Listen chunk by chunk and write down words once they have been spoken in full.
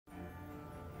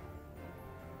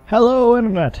Hello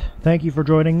Internet! Thank you for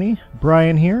joining me.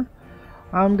 Brian here.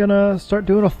 I'm gonna start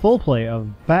doing a full play of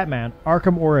Batman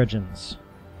Arkham Origins.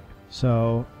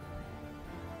 So,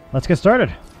 let's get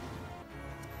started.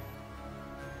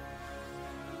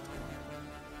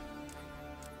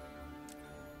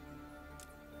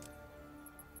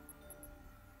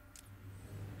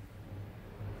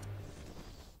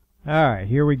 Alright,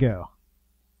 here we go.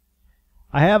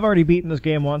 I have already beaten this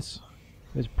game once.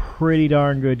 It's a pretty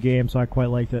darn good game, so I quite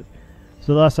liked it.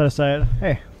 So thus I decided,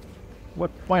 hey,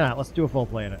 why not? Let's do a full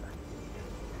play in it.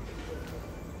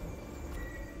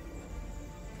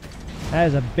 That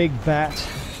is a big bat.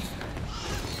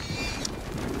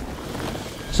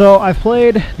 So I've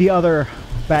played the other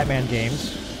Batman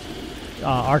games,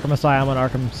 Arkham Asylum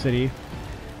and Arkham City.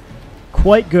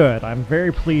 Quite good. I'm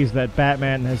very pleased that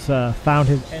Batman has found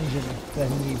his engine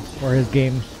that he needs for his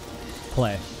game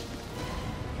play.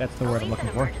 That's the word I'm looking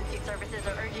for.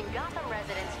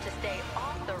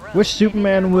 Wish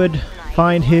Superman would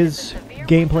find his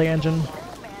gameplay engine,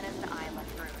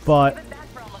 but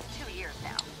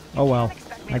oh well.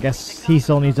 I guess he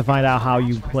still needs to find out how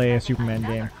you play a Superman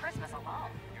game.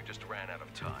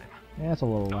 Yeah, that's a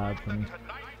little loud for me.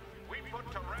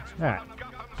 Alright.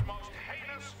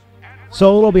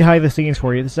 So a little behind the scenes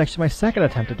for you. This is actually my second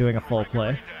attempt at doing a full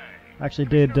play. I actually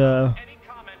did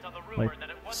like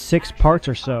 6 parts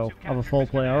or so of a full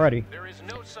play already,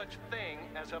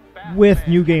 with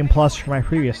New Game Plus for my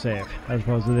previous save, as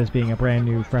opposed to this being a brand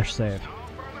new, fresh save.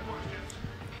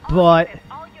 But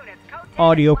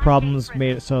audio problems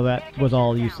made it so that was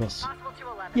all useless.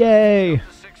 Yay!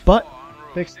 But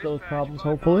fixed those problems,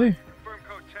 hopefully.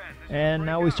 And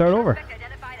now we start over.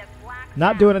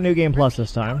 Not doing a New Game Plus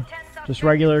this time, just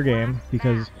regular game,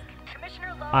 because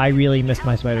I really missed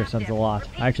my spider sense a lot.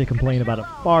 I actually complained about it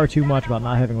far too much about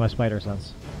not having my spider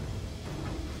sense.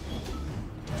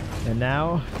 And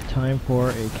now, time for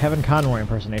a Kevin Conroy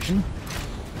impersonation.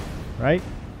 Right?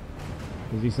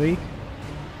 Does he speak?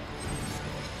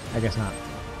 I guess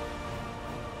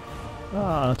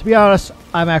not. To be honest,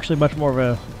 I'm actually much more of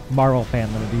a Marvel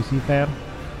fan than a DC fan.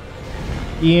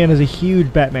 Ian is a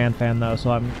huge Batman fan though,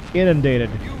 so I'm inundated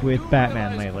with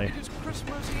Batman lately.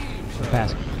 The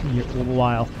past little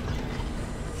while.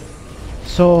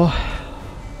 So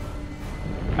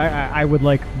I would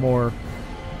like more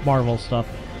Marvel stuff.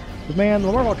 But man,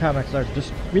 the Marvel comics are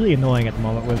just really annoying at the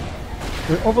moment.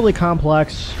 They're overly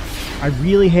complex. I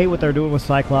really hate what they're doing with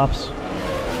Cyclops.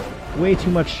 Way too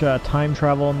much time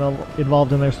travel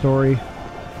involved in their stories.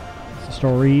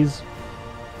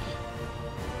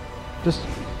 Just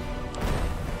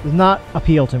does not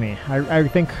appeal to me. I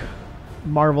think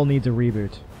Marvel needs a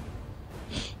reboot.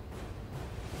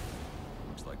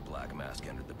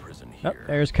 Oh,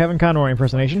 there's Kevin Conroy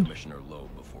impersonation.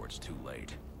 Before it's too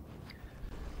late.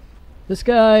 This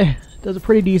guy does a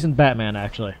pretty decent Batman,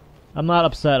 actually. I'm not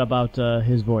upset about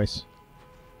his voice.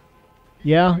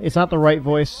 Yeah, it's not the right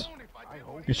voice.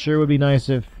 It sure would be nice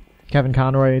if Kevin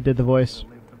Conroy did the voice.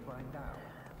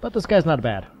 But this guy's not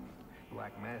bad.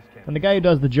 And the guy who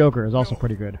does the Joker is also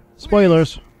pretty good.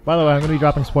 Spoilers! By the way, I'm going to be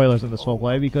dropping spoilers in this full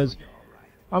play because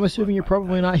I'm assuming you're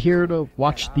probably not here to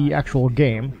watch the actual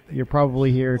game. You're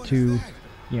probably here to,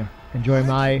 enjoy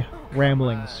my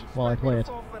ramblings while I play it.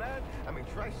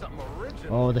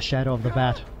 Oh, the shadow of the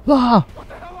bat. Ah!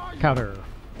 Counter.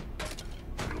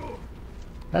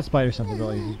 That spider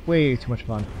sensibility is way too much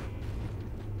fun.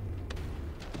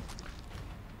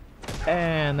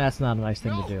 And that's not a nice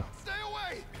thing to do.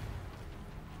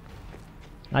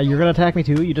 Now you're gonna attack me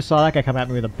too? You just saw that guy come at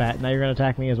me with a bat, now you're gonna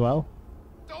attack me as well?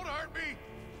 Don't hurt me.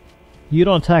 You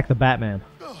don't attack the Batman.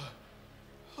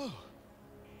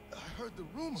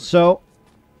 So,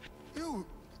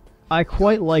 I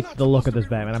quite like the look of this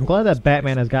Batman. I'm glad that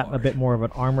Batman has gotten a bit more of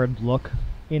an armored look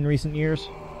in recent years.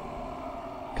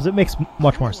 Because it makes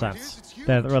much more sense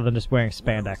rather than just wearing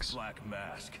spandex.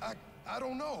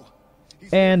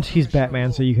 And he's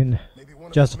Batman, so you can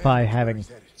justify having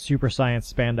super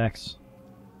science spandex.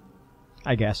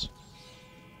 I guess.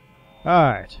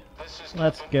 Alright,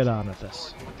 let's get on with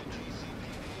this.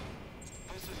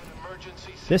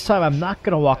 This time I'm not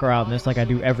going to walk around this like I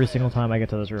do every single time I get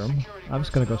to this room. I'm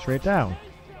just going to go straight down.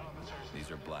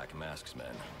 These are Black Masks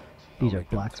men. These are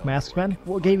Black Masks men?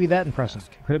 What gave you that impression?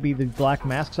 Could it be the black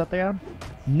masks that they have?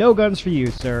 No guns for you,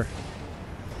 sir.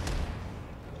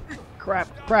 Crap.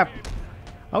 I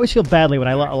always feel badly when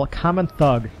I let a common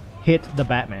thug hit the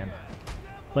Batman.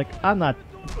 Like, I'm not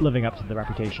living up to the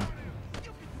reputation.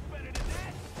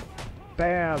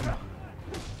 Bam!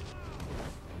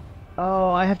 Oh,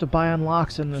 I have to buy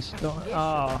unlocks in this.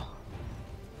 Oh.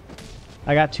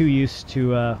 I got too used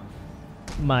to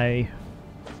my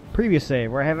previous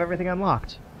save where I have everything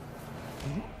unlocked.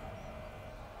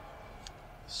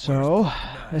 So,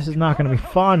 this is not going to be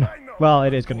fun. Well,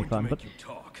 it is going to be fun, but...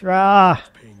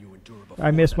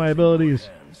 I miss my abilities.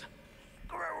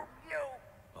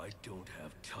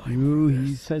 You,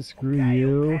 he said screw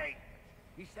you.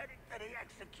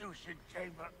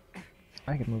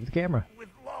 I can move the camera.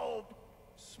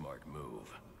 Smart move.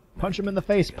 Punch him in the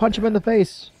face! Punch him in the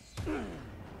face!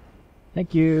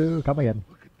 Thank you. Come again.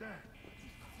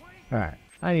 Alright.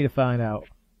 I need to find out,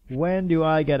 when do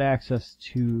I get access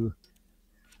to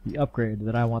the upgrade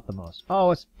that I want the most? Oh,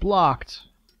 it's blocked.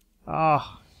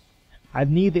 Oh. I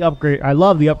need the upgrade. I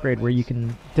love the upgrade where you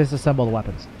can disassemble the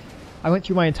weapons. I went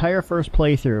through my entire first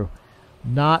playthrough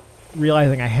not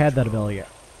realizing I had that ability yet.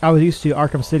 I was used to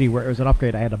Arkham City where it was an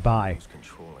upgrade I had to buy.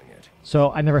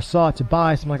 So I never saw it to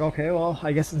buy, so I'm like, okay, well,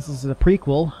 I guess since this is a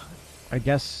prequel, I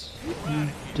guess you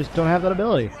just don't have that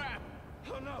ability.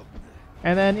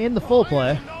 And then in the full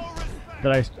play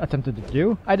that I attempted to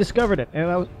do, I discovered it, and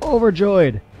I was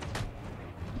overjoyed.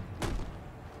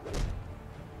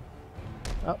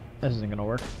 Oh, this isn't gonna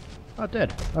work. Oh, it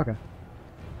did. Okay.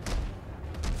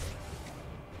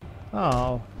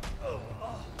 Oh.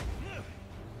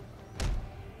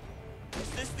 Is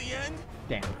this the end?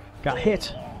 Damn. Got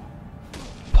hit.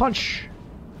 Punch!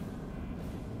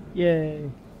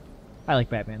 Yay. I like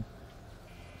Batman.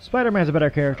 Spider-Man's a better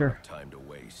character. Time to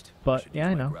waste. But, yeah,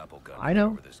 I know. I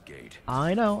know.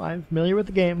 I know. I'm familiar with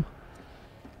the game.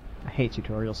 I hate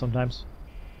tutorials sometimes.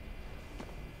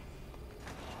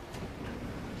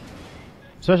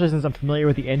 Especially since I'm familiar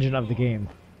with the engine of the game.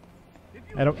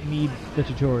 I don't need the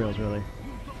tutorials, really.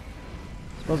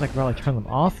 Suppose I could probably turn them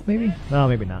off, maybe? No,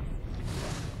 maybe not.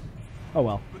 Oh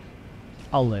well.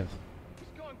 I'll live.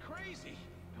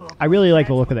 I really like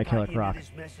the look of that Killer Croc.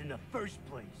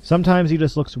 Sometimes he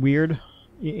just looks weird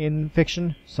in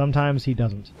fiction, sometimes he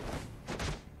doesn't.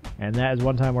 And that is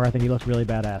one time where I think he looks really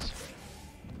badass.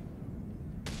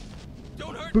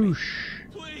 Don't hurt Boosh!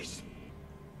 me, please.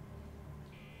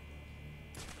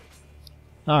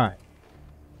 Alright.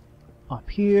 Up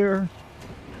here.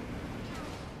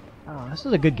 Oh, this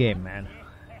is a good game, man.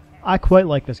 I quite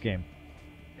like this game.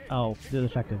 Oh, the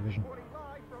Detective Vision.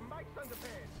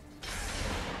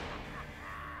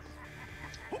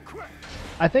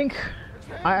 I think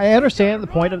I understand the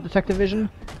point of Detective Vision,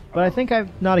 but I think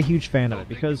I'm not a huge fan of it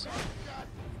because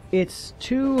it's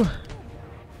too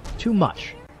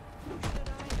much.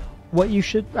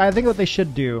 I think what they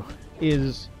should do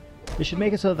is they should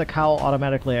make it so that the cowl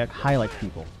automatically highlights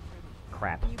people.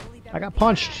 Crap. I got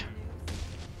punched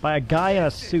by a guy in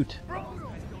a suit.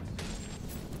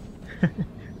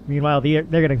 Meanwhile, they're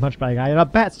getting punched by a guy in a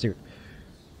bat suit.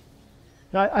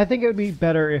 I think it would be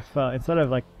better if, instead of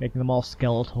like making them all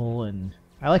skeletal, and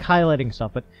I like highlighting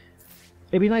stuff, but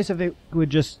it'd be nice if it would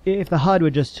just, if the HUD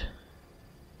would just,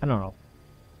 I don't know,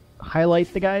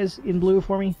 highlight the guys in blue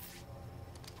for me,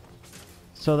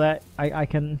 so that I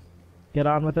can get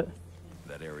on with it.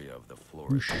 That area of the floor.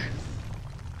 Whoosh.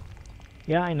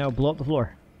 Yeah, I know, blow up the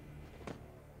floor.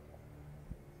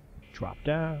 Drop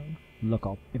down, look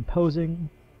all imposing.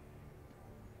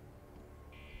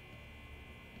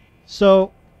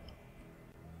 So,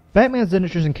 Batman's an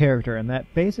interesting character in that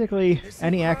basically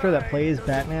any actor that plays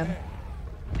Batman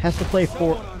has to play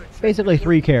basically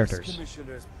three characters.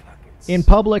 In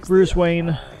public, Bruce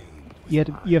Wayne, you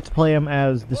have to play him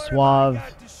as the suave,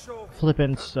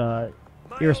 flippant,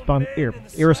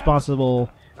 irresponsible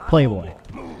playboy.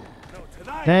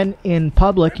 Then in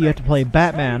public, you have to play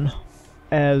Batman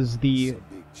as the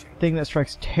thing that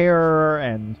strikes terror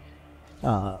and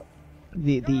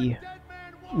the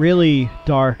really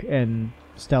dark and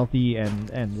stealthy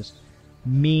and just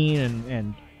mean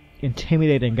and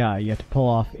intimidating guy you have to pull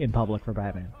off in public for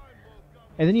Batman.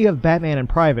 And then you have Batman in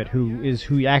private, who is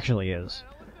who he actually is,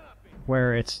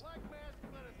 where it's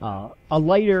a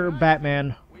lighter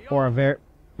Batman, or a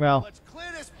well,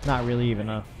 not really even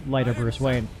a lighter Bruce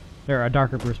Wayne, or a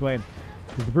darker Bruce Wayne,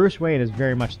 because the Bruce Wayne is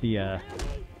very much the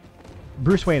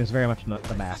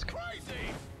mask,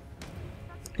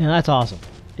 and that's awesome.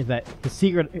 Is that the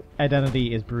secret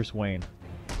identity is Bruce Wayne.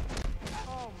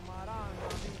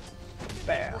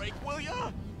 Bam.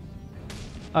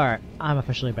 Alright, I'm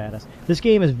officially a badass. This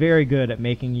game is very good at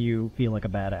making you feel like a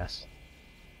badass.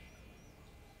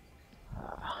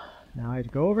 Now I have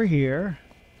to go over here.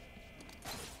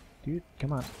 Dude,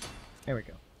 come on. There we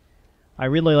go. I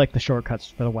really like the shortcuts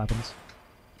for the weapons.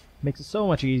 Makes it so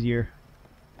much easier.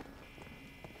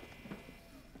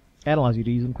 And allows you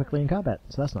to use them quickly in combat,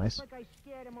 so that's nice.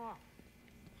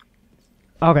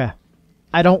 Okay.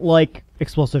 I don't like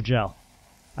explosive gel.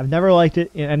 I've never liked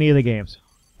it in any of the games.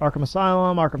 Arkham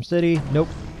Asylum, Arkham City, nope.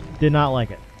 Did not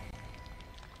like it.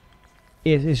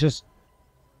 It's just...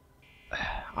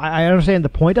 I understand the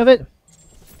point of it,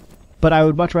 but I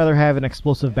would much rather have an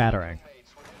explosive batarang.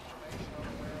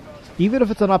 Even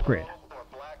if it's an upgrade,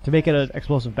 to make it an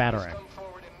explosive batarang.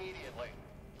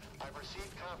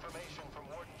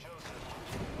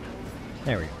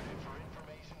 There we go.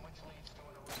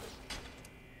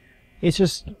 It's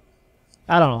just...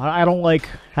 I don't know. I don't like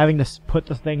having to put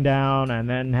the thing down and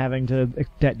then having to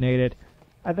detonate it.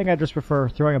 I think I just prefer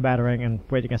throwing a batarang and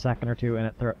waiting a second or two and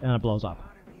it blows up.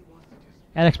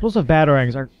 And explosive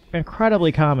batarangs are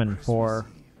incredibly common for...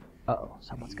 Uh-oh,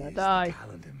 someone's gonna die.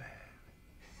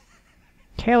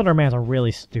 Calendar Man's a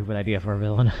really stupid idea for a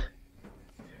villain.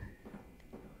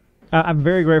 I'm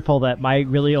very grateful that my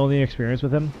really only experience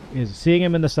with him is seeing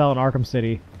him in the cell in Arkham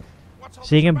City,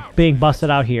 seeing him being busted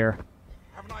out here,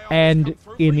 and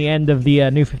in the end of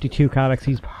the New 52 comics,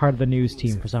 he's part of the news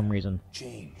team for some reason.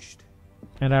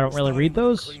 And I don't really read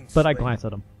those, but I glance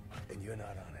at them.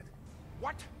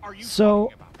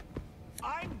 So,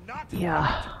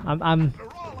 yeah, I'm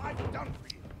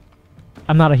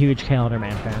not a huge Calendar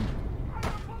Man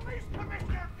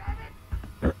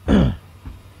fan.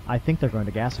 I think they're going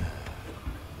to gas him.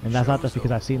 And that's not just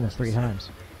because I've seen this 3 times.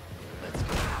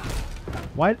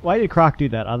 Why did Croc do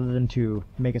that other than to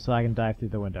make it so I can dive through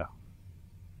the window?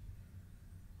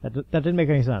 That didn't make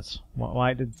any sense.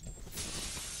 Why did...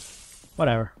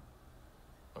 Whatever.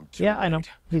 Yeah, I know.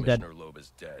 He's dead. Loeb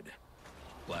is dead.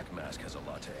 Black Mask has a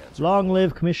lot to answer. Long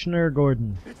live Commissioner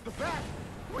Gordon. It's the Bat.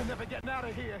 We're never getting out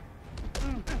of here.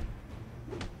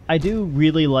 I do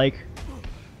really like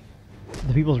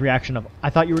the people's reaction of, I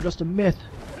thought you were just a myth.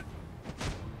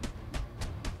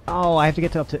 Oh, I have to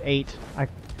get to up to 8.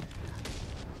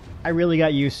 I really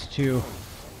got used to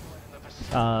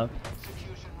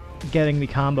getting the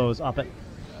combos up at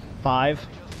 5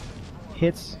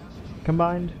 hits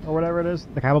combined, or whatever it is.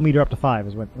 The combo meter up to 5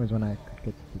 is when I could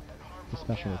get the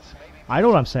special hits. I know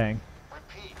what I'm saying.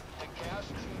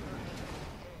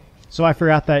 So I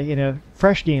forgot that in a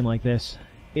fresh game like this,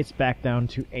 it's back down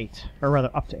to 8. Or rather,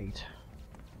 up to 8.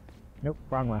 Nope,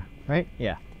 wrong way. Right?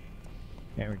 Yeah.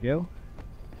 There we go.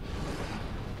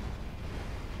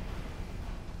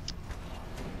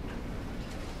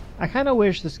 I kind of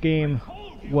wish this game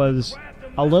was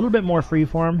a little bit more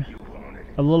freeform.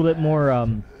 A little bit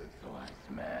more,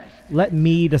 let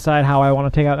me decide how I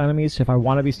want to take out enemies, if I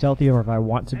want to be stealthy or if I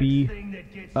want to be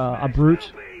a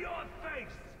brute.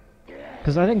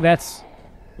 Because I think that's...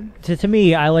 To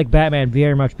me, I like Batman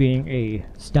very much being a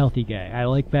stealthy guy. I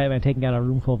like Batman taking out a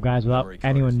room full of guys without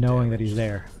anyone knowing that he's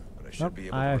there. Nope,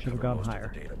 I should have gone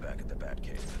higher.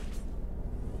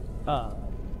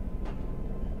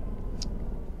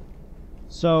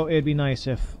 So it'd be nice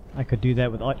if I could do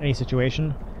that with any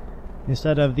situation,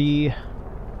 instead of the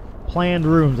planned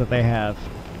rooms that they have,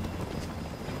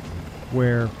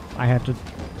 where I have to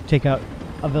take out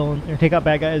a villain or take out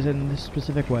bad guys in this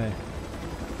specific way.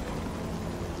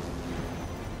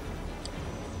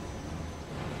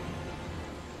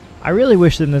 I really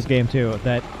wish in this game too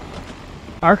that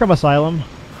Arkham Asylum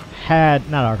had,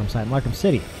 not Arkham Asylum, Arkham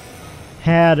City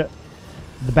had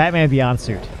the Batman Beyond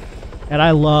suit. And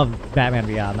I love Batman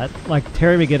Beyond. That, like,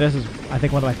 Terry McGinnis is, I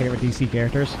think, one of my favorite DC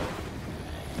characters.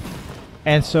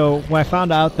 And so when I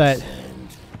found out that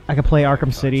I could play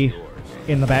Arkham City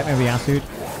in the Batman Beyond suit,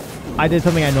 I did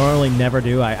something I normally never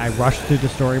do. I rushed through the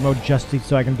story mode just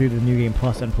so I can do the New Game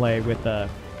Plus and play with the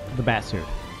Bat suit.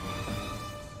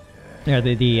 Yeah,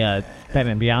 the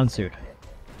Batman Beyond suit.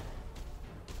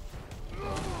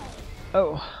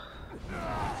 Oh.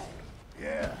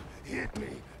 Yeah, hit me.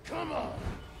 Come on.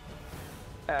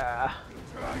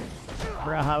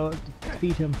 Forgot how to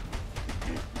defeat him.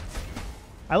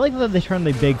 I like that they turn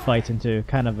the big fights into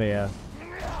kind of a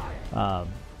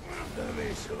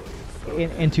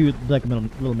into like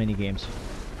little mini games.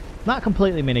 Not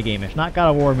completely mini game-ish, not God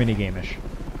of War mini game-ish,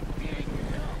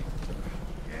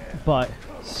 but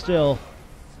still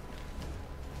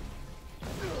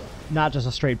not just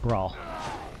a straight brawl.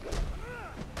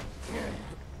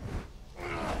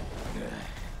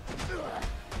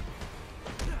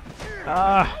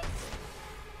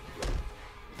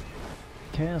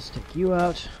 Okay, let's take you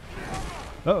out.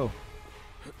 Uh-oh.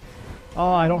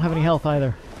 Oh, I don't have any health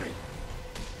either.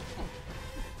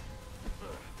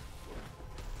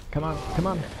 Come on, come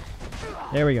on.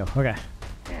 There we go, okay.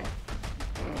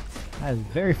 That is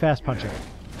very fast punching.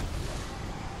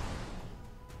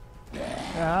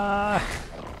 Ah!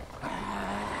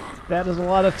 That is a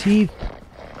lot of teeth.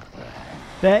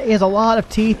 That is a lot of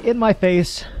teeth in my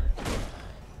face.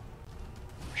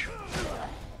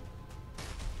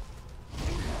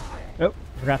 Oh,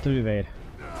 forgot to evade.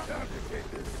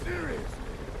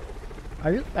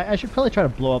 I should probably try to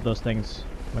blow up those things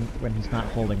when he's not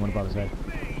holding one above his head.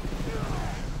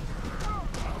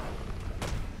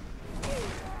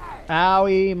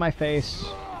 Owie, my face.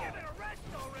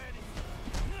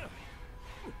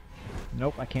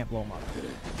 Nope, I can't blow him up.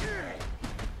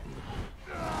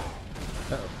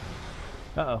 Uh-oh.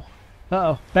 Uh-oh.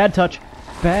 Uh-oh. Bad touch.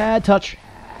 Bad touch.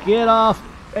 Get off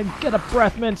and get a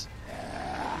breath mint.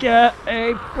 Get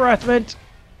a breath mint.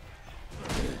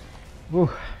 Woo.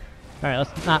 Alright,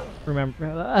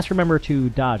 let's remember to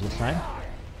dodge this time.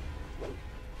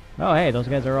 Oh hey, those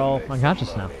guys are all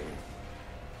unconscious now.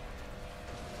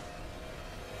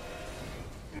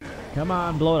 Come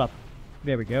on, blow it up.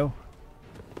 There we go.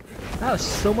 That was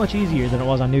so much easier than it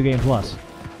was on New Game Plus.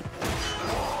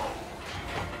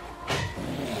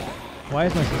 Why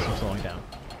is my system slowing down?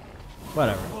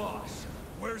 Whatever.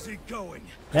 Where's he going?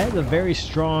 That is a very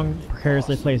strong,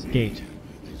 precariously placed gate.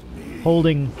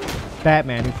 Holding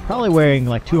Batman, who's probably weighing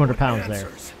like 200 pounds there.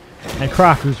 And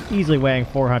Croc, who's easily weighing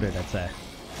 400, I'd say.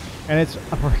 And it's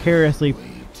a precariously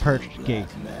perched gate.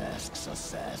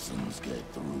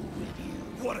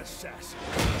 What assassin?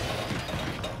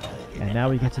 And now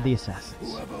we get to the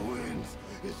assassins. Whoever wins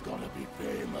is gonna be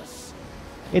famous.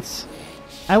 It's...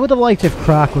 I would have liked if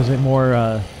Croc was a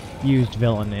more used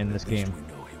villain in this game.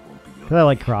 Because I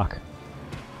like Croc.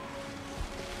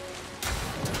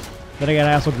 But again,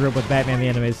 I also grew up with Batman the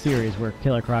Animated Series, where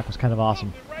Killer Croc was kind of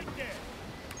awesome.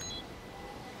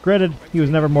 Granted, he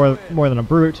was never more than a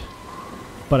brute,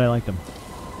 but I liked him.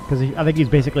 Because I think he's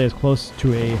basically as close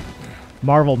to a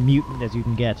Marvel mutant as you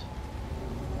can get.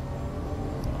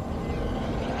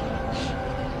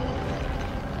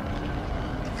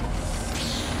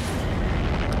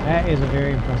 That is a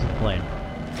very impressive plane.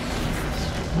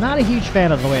 Not a huge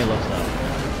fan of the way it looks,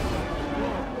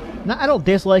 though. I don't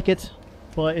dislike it,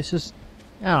 but it's just,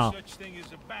 I don't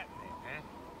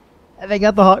know. They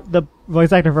got the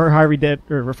voice actor for Harvey Dent,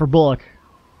 or for Bullock,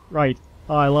 right?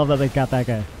 Oh, I love that they got that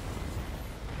guy.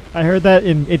 I heard that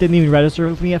it didn't even register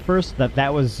with me at first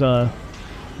that was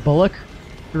Bullock.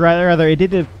 Rather, it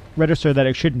didn't register that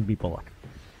it shouldn't be Bullock.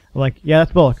 I'm like, yeah,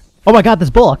 that's Bullock. Oh my God, that's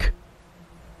Bullock.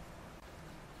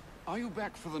 Are you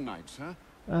back for the night, sir?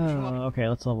 Okay,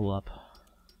 let's level up.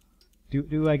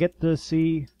 Do I get to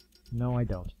see? No, I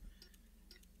don't.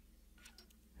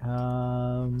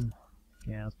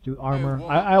 Yeah, let's do armor.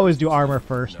 I always do armor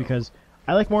first because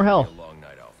I like more health. A long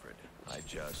night, Alfred. I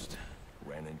just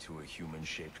ran into a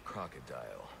human-shaped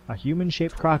crocodile. A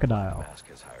human-shaped crocodile. Mask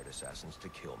has hired assassins to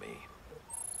kill me.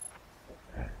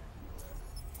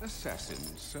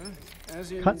 Assassins, sir.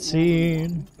 As in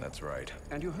Cutscene. That's right.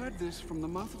 And you heard this from the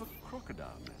mouth of a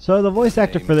crocodile. So the voice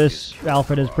actor for this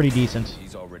Alfred is pretty decent.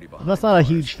 He's already behind. I'm not a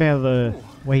huge fan of the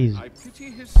way he's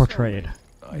portrayed.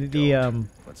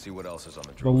 Let's see what else is on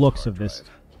The looks of this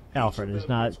Alfred is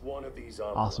not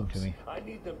awesome to me. I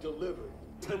need them delivered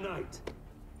tonight.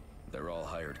 They're all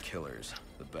hired killers,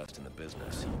 the best in the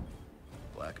business.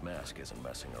 Black Mask isn't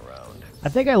messing around. I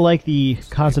think I like the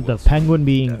concept of Penguin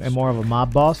being more of a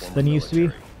mob boss than he used to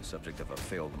be.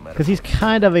 Because he's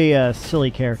kind of a silly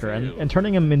character, and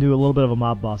turning him into a little bit of a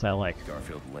mob boss I like.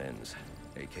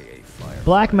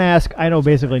 Black Mask I know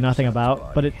basically nothing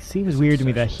about, but it seems weird to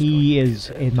me that he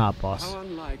is a mob boss.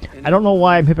 I don't know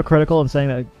why I'm hypocritical in saying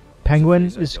that Penguin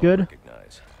is good,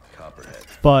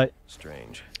 but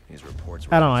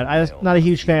I don't know, I'm not a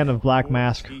huge fan of Black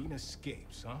Mask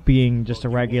being just a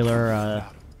regular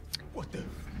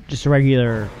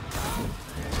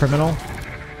criminal.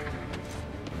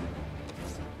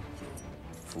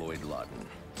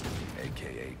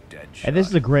 And this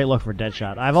is a great look for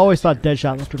Deadshot. I've always thought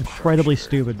Deadshot looked incredibly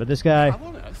stupid, but this guy,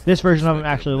 this version of him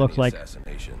actually looks like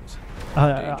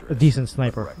a decent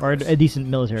sniper, or a decent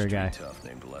military guy.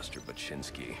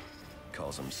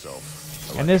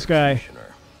 And this guy,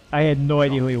 I had no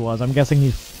idea who he was. I'm guessing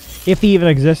he's, if he even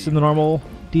exists in the normal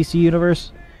DC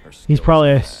universe, he's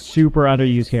probably a super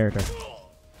underused character.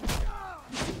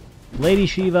 Lady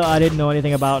Shiva I didn't know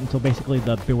anything about until basically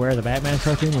the Beware the Batman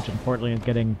cartoon, which unfortunately is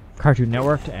getting Cartoon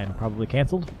Networked and probably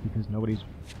canceled because nobody's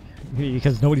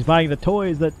buying the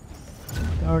toys that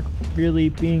aren't really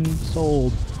being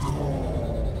sold.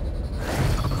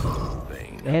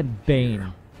 They had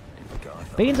Bane.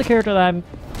 Bane's a character that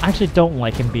I actually don't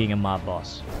like him being a mob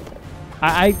boss.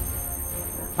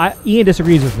 Ian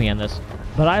disagrees with me on this,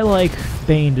 but I like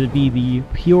Bane to be the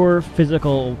pure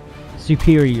physical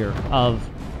superior of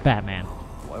Batman.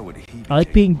 I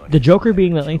like being the Joker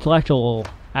being the intellectual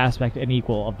aspect and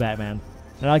equal of Batman,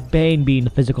 and I like Bane being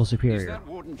the physical superior.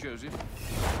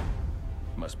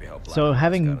 So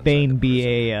having Bane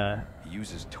be a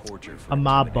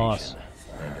mob boss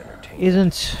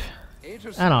isn't... I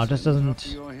don't know, it just doesn't...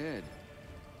 Your head.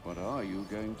 What are you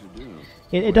going to do?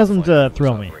 It doesn't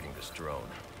thrill me. This drone.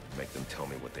 Make them tell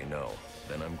me what they know.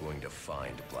 Then I'm going to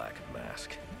find Black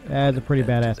Mask. That's a pretty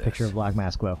badass picture of Black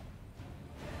Mask, though.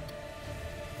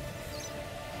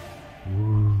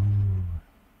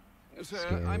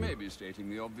 Sir, I may be stating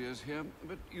the obvious here,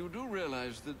 but you do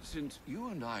realize that since you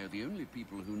and I are the only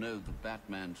people who know the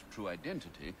Batman's true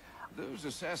identity, those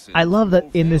assassins... I love that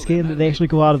in this game that they actually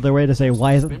go out of their way to say,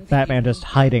 why isn't Batman just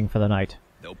hiding for the night?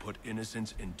 They'll put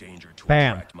innocents in danger to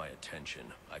Bam. attract my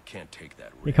attention. I can't take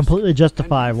that risk. They completely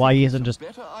justify why he isn't just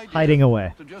hiding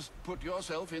away. To just put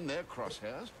yourself in their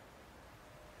crosshairs?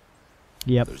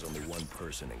 Yep. There's only one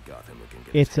person in Gotham who can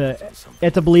get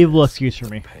It's a believable excuse for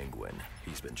me. Penguin.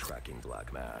 He's been tracking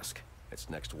Black Mask. Its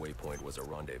next waypoint was a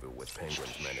rendezvous with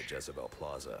Penguin's men at Jezebel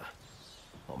Plaza.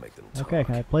 I'll make them talk. Okay,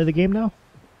 can I play the game now?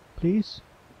 Please?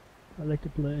 I'd like to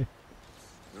play.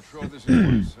 You're sure this is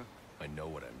wise, sir? I know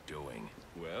what I'm doing.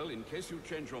 Well, in case you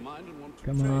change your mind and want to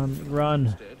Come train on, for the run.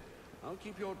 instead, I'll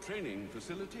keep your training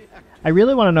facility active. I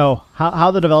really want to know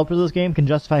how the developers of this game can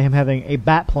justify him having a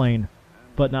Batplane,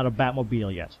 but not a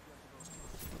Batmobile yet.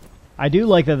 I do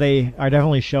like that they are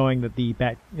definitely showing that the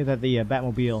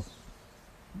Batmobile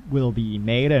will be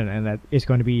made and that it's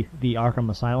going to be the Arkham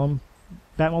Asylum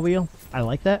Batmobile. I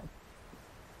like that.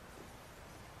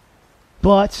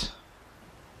 But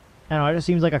I don't know, it just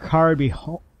seems like a car would be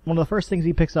one of the first things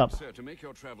he picks up. Sir, to make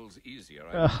your travels easier,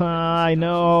 I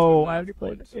know. I have to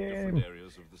play the game.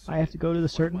 I have to go to the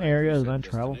certain areas and then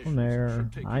travel from there.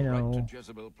 I know.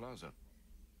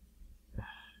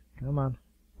 Come on.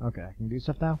 Okay, I can do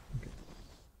stuff now? Okay.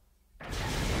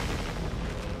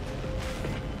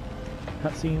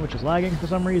 Cutscene, which is lagging for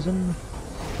some reason.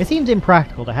 It seems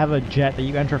impractical to have a jet that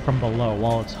you enter from below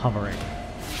while it's hovering.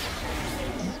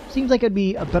 Seems like it'd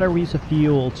be a better use of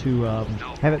fuel to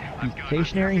have it be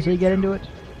stationary until you get into it.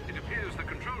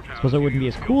 Suppose it wouldn't be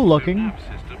as cool looking,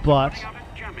 but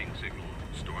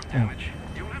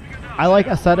I like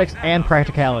aesthetics and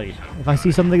practicality. If I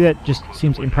see something that just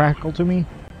seems impractical to me,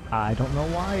 I don't know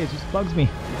why, it just bugs me.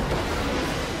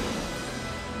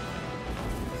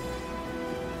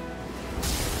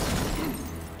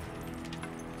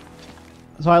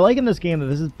 So I like in this game that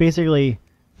this is basically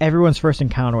everyone's first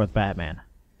encounter with Batman.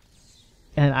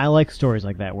 And I like stories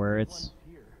like that where it's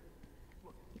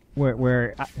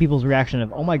where people's reaction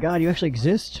of, "Oh my god, you actually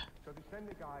exist?" So they send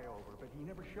the guy over, but he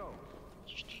never shows.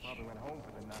 Probably went home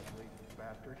for the night, lazy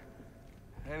bastard.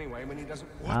 Anyway, when he doesn't...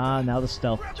 Now the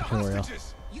stealth tutorial.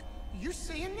 You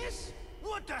seeing this?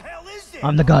 What the hell is this?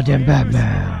 I'm the goddamn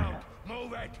Batman.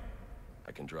 Move it.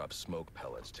 I can drop smoke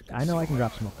pellets to I know I can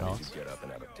drop smoke pellets. get up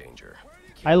and out of danger.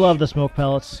 I love the smoke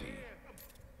pellets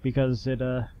because it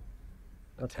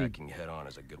Attacking head on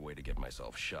is a good way to get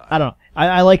myself shot. I don't know.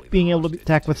 I like being able to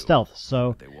attack with stealth,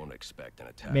 so They won't expect an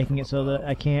attack making from it so that above.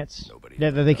 I can't, Nobody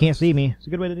that they can't see me. It's a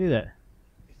good way to do that.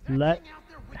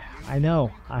 I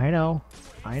know.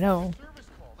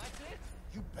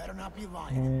 You better not be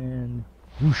lying. And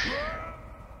whoosh.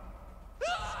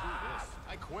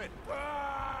 I quit.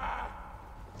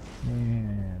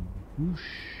 And whoosh.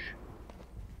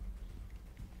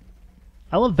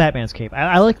 I love Batman's cape.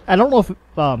 I don't know if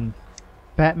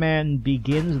Batman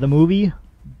Begins, the movie,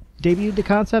 debuted the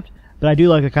concept, but I do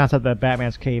like the concept that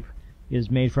Batman's cape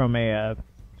is made from a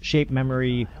shape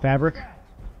memory fabric,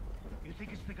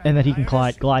 and that he can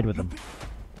glide with them.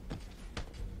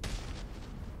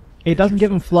 It doesn't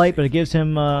give him flight, but it gives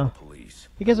him a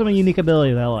unique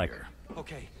ability that I like.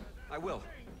 Okay, I will.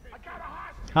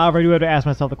 However, I do have to ask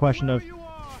myself the question of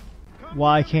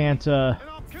why can't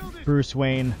Bruce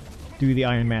Wayne do the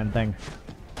Iron Man thing?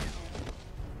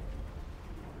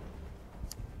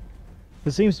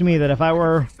 It seems to me that if I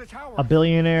were a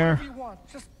billionaire,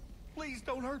 Just please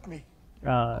don't hurt me.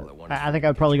 I think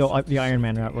I'd probably go the Iron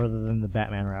Man route rather than the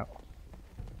Batman route.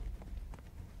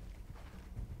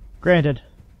 Granted,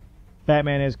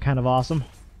 Batman is kind of awesome,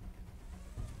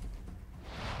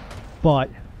 but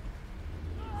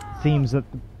it seems that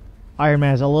Iron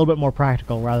Man is a little bit more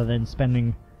practical rather than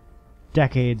spending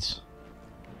decades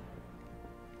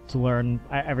to learn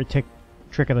every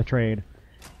trick of the trade.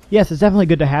 Yes, it's definitely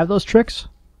good to have those tricks,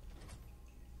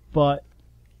 but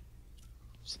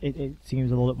it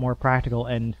seems a little bit more practical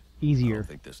and I easier. don't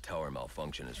think this tower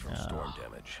malfunction is from storm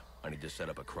damage. I need to set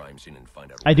up a crime scene and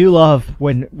find out. I do love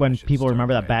when people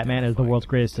remember that Batman is the world's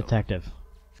greatest detective.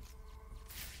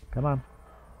 Come on.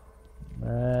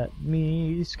 Let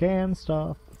me scan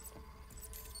stuff.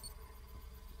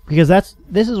 Because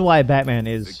this is why Batman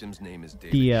is Victim's name is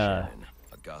David the Shannon,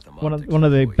 a Gotham one Optics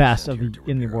of the employee best sent of here to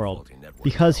in the repair a world. faulty network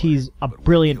Because tower, he's a but when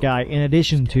brilliant killed, guy in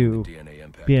addition scanning to the DNA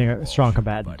being a strong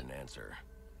combatant.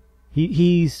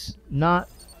 He's not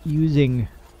using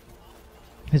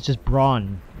his just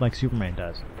brawn like Superman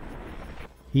does.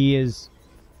 He is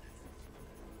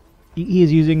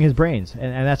using his brains,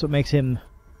 and that's what makes him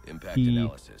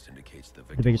the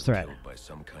biggest threat.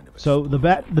 So let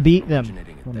me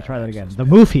try that again. The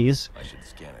movies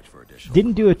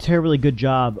didn't do a terribly good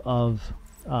job of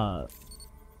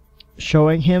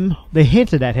showing him. They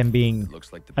hinted at him being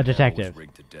a detective,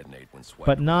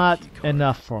 but not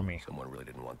enough for me. Someone really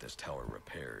didn't want this tower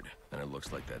repaired, and it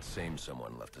looks like that same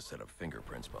someone left a set of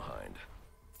fingerprints behind.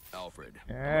 Alfred,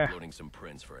 I'm uploading some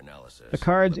prints for analysis. The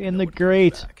card's in the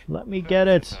grate. Let me get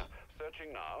it.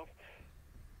 Searching now.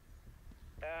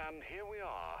 And here we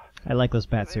are. I like this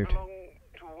bat They suit. belong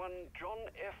to one John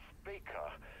F. Baker.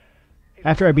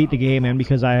 After I beat the game, and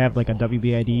because I have like a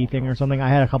WBID thing or something, I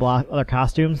had a couple other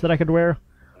costumes that I could wear.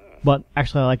 But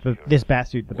actually, I like this bat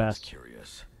suit the best.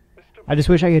 Curious. I just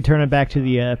wish I could turn it back to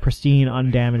the pristine,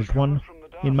 undamaged one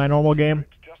in my normal game.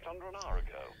 Just under an hour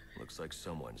ago. Looks like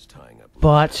someone's tying up.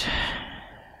 But,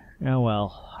 oh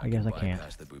well, I guess I can't.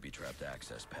 Bypass the booby-trapped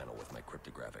access panel with my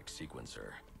cryptographic sequencer,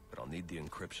 but I'll need the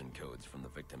encryption codes from the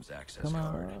victim's access Come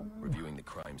card. on. Reviewing the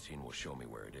crime scene will show me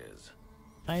where it is.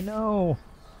 I know.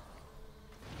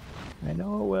 I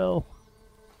know it will.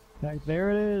 In fact,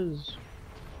 there it is.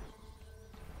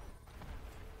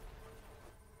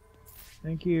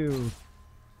 Thank you.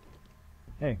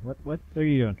 Hey, what are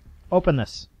you doing? Open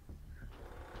this.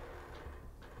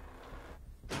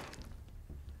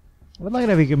 I would like it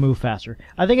if we could move faster.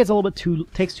 I think it's a little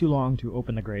bit takes too long to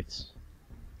open the grates.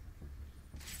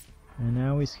 And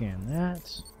now we scan that.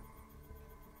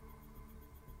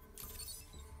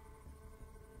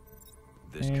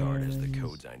 This card has the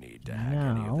codes I need to hack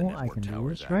any of the now I network can do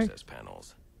tower's this, right? access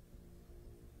panels.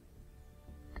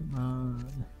 Come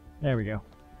on. There we go.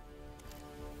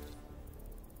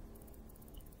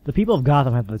 The people of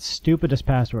Gotham have the stupidest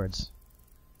passwords.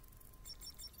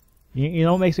 You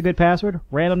know what makes a good password?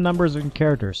 Random numbers and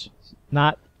characters.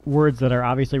 Not words that are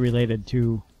obviously related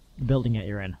to the building that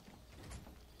you're in.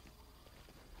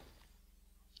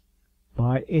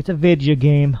 But it's a video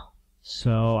game,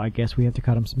 so I guess we have to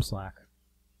cut him some slack.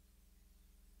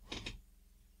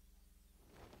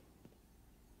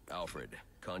 Alfred,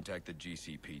 contact the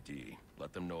GCPD.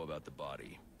 Let them know about the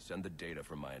body. Send the data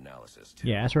from my analysis too.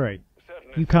 Yeah, that's right.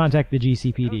 Certainly. You contact the Does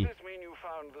GCPD. this mean you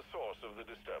found the source of the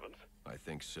disturbance? I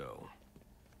think so.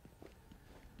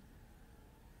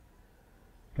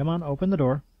 Come on, open the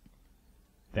door.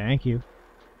 Thank you.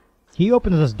 He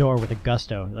opens this door with a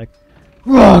gusto, like,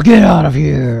 "Whoa, get out of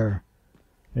here!"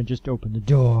 And just open the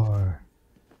door.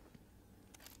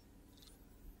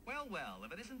 Well,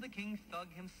 if it isn't the King Thug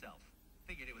himself.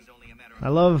 Figured it was only a matter of I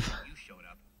love you showed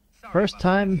up. Sorry first about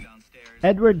time you downstairs.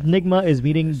 Edward Nygma is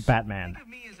meeting Batman. Think of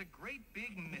me as a great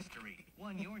big mystery,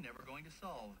 one you're never going to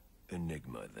solve.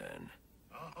 Enigma, then.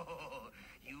 Oh,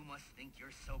 you must think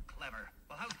you're so clever.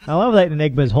 Well, how's this? I love that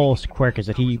Enigma's whole quirk is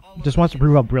that he just wants to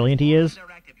prove how brilliant he is,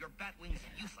 They're active, your Batwing's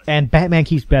useless. and Batman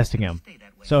keeps besting him. Stay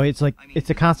that way. So it's like I mean, it's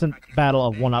a constant practically battle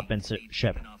of begging one-upmanship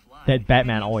keeping offline. that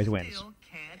Batman And you always wins. still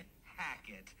can't hack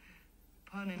it.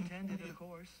 Pun intended, of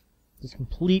course. This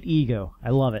complete ego. I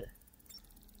love it.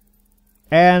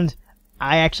 And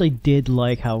I actually did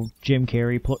like how Jim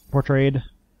Carrey portrayed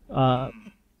Black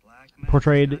Magic's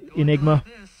portrayed not going Enigma, like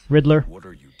this. Riddler. What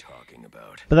are you talking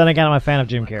about? But then again, I'm a fan of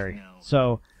Jim Carrey,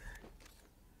 so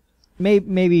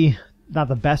maybe not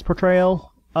the best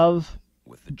portrayal of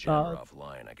With the jammer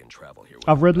offline, I can travel here with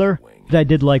of my Riddler. Batwing. That I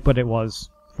did like, but it was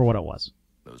for what it was.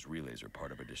 Those relays are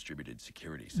part of a distributed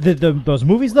security system. Those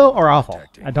movies though are awful.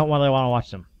 I don't really want to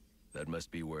watch them. That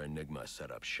must be where Enigma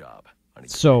set up shop. I need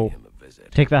to So, pay him a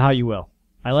visit. take that how you will.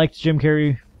 I liked Jim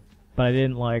Carrey, but I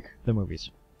didn't like the movies.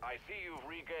 I see you've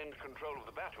regained control of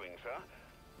the Batwing, sir.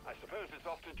 I suppose it's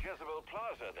off to Jezebel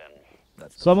Plaza, then.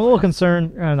 That's the So I'm a little plan.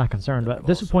 concerned, not concerned, but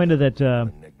disappointed that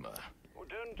Enigma. Well,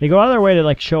 don't they go out of their way to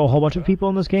like show a whole bunch of people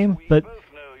in this game, but both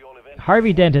know you'll eventually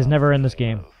Harvey Dent is never in this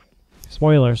game.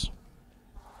 Spoilers.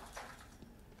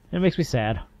 It makes me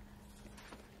sad.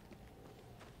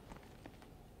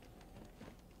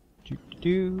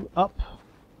 Up.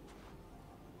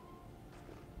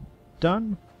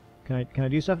 Done. Can I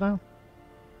do stuff now?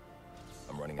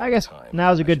 I'm running I out guess of time.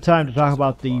 now's a I good should time to head talk Jezebel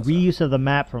about the Plaza. reuse of the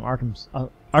map from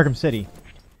Arkham City.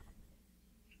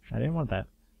 I didn't want that.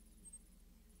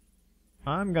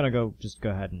 I'm gonna just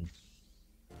go ahead and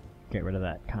get rid of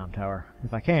that comm tower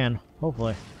if I can,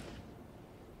 hopefully.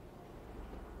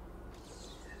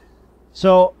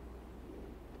 So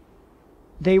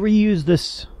they reused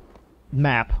this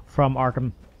map from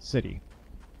Arkham City,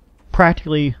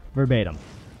 practically verbatim.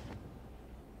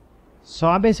 So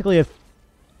I'm basically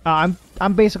I'm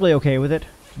basically okay with it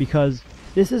because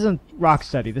this isn't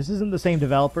Rocksteady. This isn't the same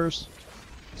developers.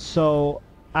 So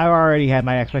I already had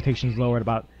my expectations lowered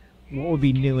about what would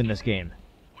be new in this game.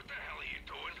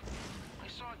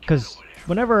 Because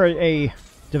whenever a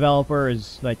developer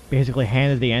is like basically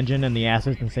handed the engine and the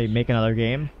assets and say make another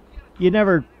game, you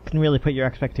never can really put your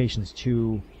expectations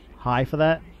too high for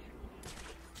that.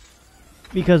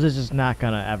 Because it's just not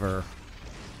gonna ever...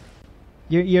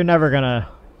 You're never gonna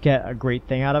get a great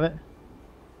thing out of it.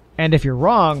 And if you're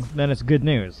wrong, then it's good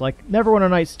news. Like Neverwinter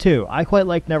Nights 2. I quite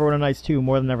like Neverwinter Nights 2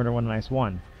 more than Neverwinter Nights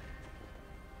 1.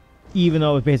 Even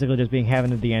though it's basically just being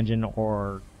handed the engine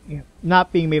or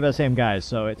not being made by the same guys,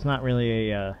 so it's not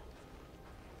really a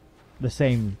the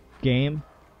same game.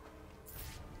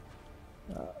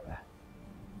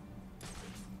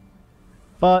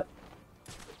 But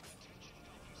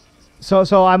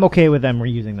so I'm okay with them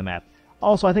reusing the map.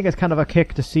 Also, I think it's kind of a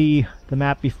kick to see the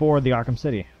map before the Arkham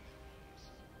City.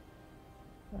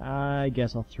 I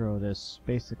guess I'll throw this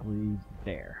basically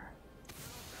there.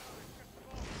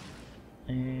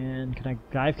 And can I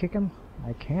dive kick him?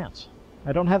 I can't.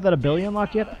 I don't have that ability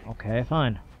unlocked yet? Okay,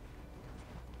 fine.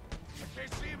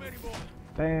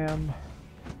 Bam.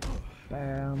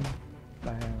 Bam.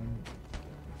 Bam.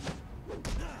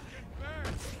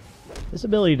 This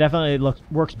ability definitely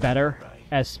works better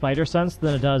as Spider Sense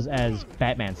than it does as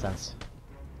Batman Sense.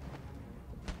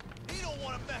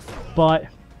 But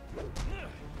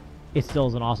it still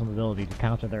is an awesome ability to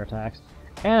counter their attacks.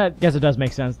 And I guess it does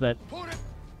make sense that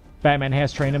Batman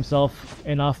has trained himself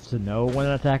enough to know when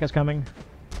an attack is coming.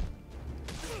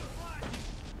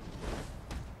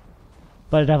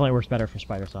 But it definitely works better for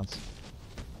Spider Sense.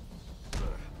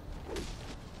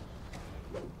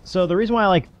 So the reason why I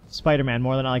like Spider-Man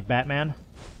more than I like Batman,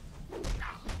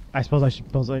 I suppose I should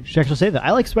actually say that.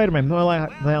 I like Spider-Man more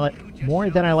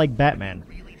than I like Batman.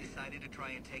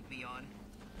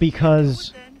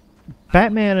 Because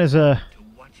Batman is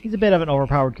he's a bit of an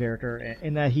overpowered character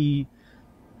in that he's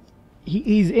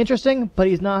interesting, but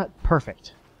he's not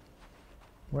perfect.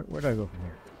 Where do I go from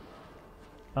here?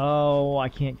 Oh, I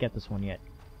can't get this one yet.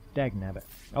 Dagnabbit.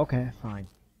 Okay, fine.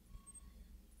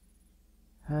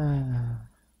 I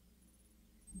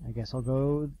guess I'll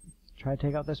go try to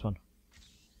take out this one.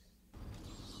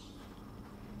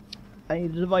 I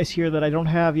need a device here that I don't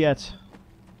have yet.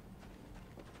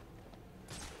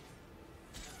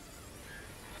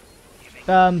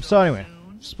 So anyway,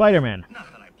 Spider-Man.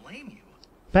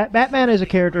 Batman is a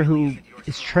character who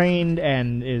is trained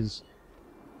and is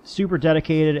super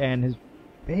dedicated and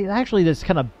he's actually just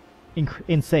kind of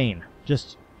insane.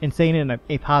 Just insane in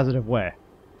a positive way.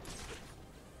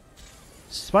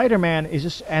 Spider-Man is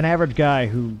just an average guy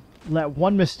who let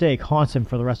one mistake haunt him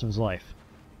for the rest of his life.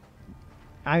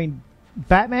 I mean,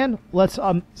 Batman lets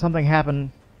something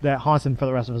happen that haunts him for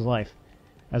the rest of his life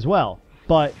as well.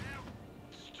 But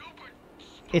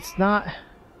it's not...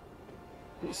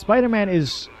 Spider-Man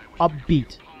is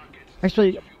upbeat.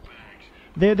 Actually,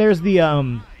 there's the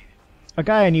a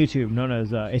guy on YouTube known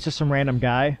as it's just some random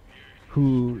guy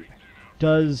who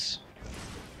does...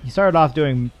 He started off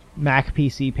doing Mac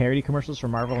PC parody commercials for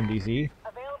Marvel and DC.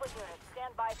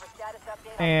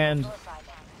 And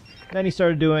then he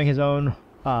started doing his own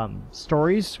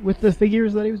stories with the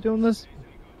figures that he was doing this.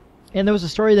 And there was a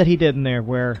story that he did in there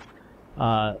where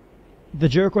the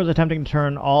Joker was attempting to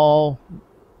turn all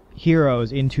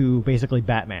heroes into basically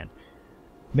Batman.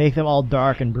 Make them all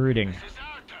dark and brooding.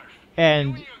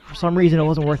 And for some reason it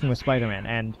wasn't working with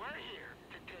Spider-Man.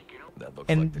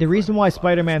 And the reason why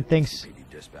Spider-Man thinks...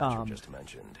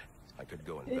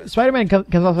 Spider-Man comes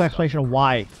up with an explanation of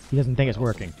why he doesn't think it's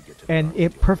working. And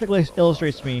it perfectly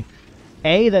illustrates to me,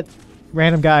 A, that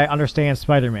random guy understands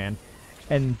Spider-Man,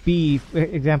 and B,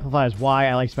 exemplifies why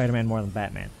I like Spider-Man more than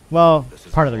Batman. Well,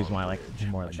 part of the reason why I like him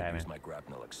more than Batman.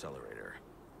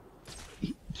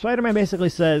 Spider-Man basically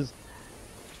says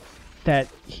that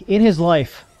in his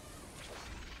life,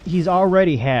 he's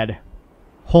already had a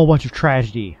whole bunch of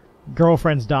tragedy.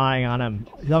 Girlfriends dying on him,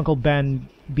 his Uncle Ben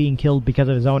being killed because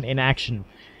of his own inaction.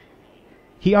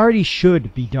 He already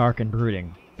should be dark and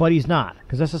brooding, but he's not,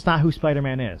 because that's just not who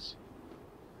Spider-Man is.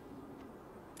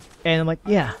 And I'm like,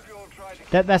 yeah,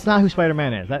 that's not who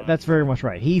Spider-Man is. That's very much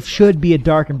right. He should be a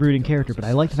dark and brooding character, but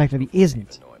I like the fact that he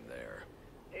isn't.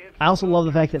 I also love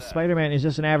the fact that Spider-Man is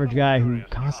just an average guy who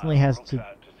constantly has to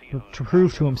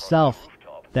prove to himself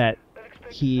that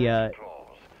he... that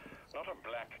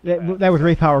with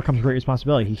great power comes great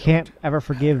responsibility. He can't ever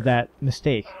forgive that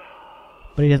mistake,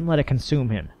 but he doesn't let it consume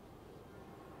him.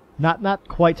 Not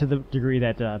quite to the degree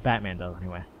that Batman does,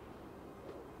 anyway.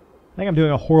 I think I'm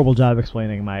doing a horrible job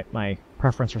explaining my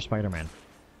preference for Spider-Man.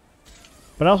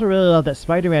 But I also really love that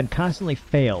Spider-Man constantly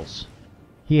fails.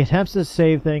 He attempts to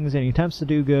save things, and he attempts to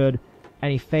do good,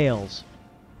 and he fails.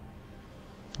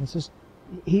 It's just...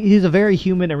 He's a very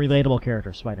human and relatable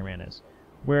character, Spider-Man is.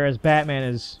 Whereas Batman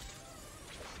is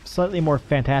slightly more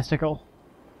fantastical.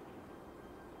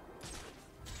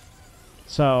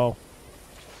 So,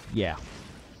 yeah.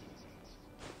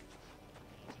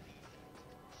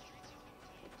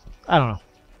 I don't know.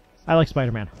 I like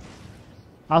Spider-Man.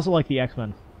 I also like the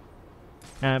X-Men.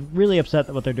 And I'm really upset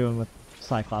at what they're doing with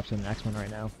Cyclops and X-Men right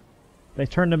now. They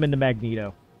turned him into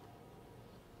Magneto.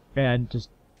 And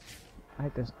I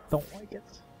just don't like it.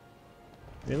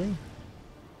 Really?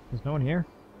 There's no one here?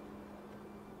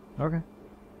 Okay.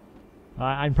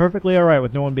 I'm perfectly alright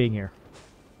with no one being here.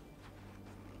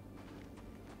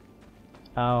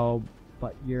 Oh,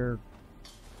 but you're...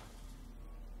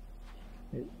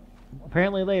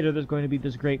 Apparently later there's going to be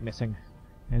this grate missing.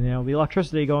 And there'll be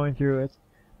electricity going through it.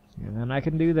 And then I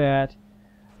can do that.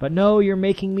 But no, you're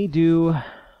making me do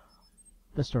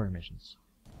the story missions.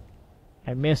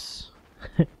 I miss...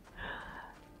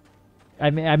 I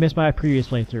missed my previous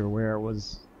playthrough where it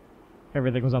was...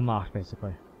 everything was unlocked,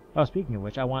 basically. Oh, speaking of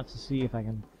which, I want to see if I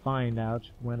can find out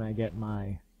when I get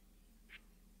my...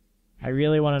 I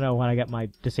really want to know when I get my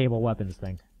disable weapons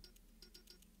thing.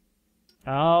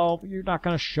 Oh, you're not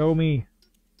gonna show me.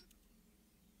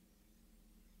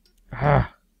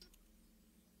 Ah.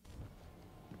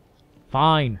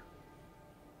 Fine.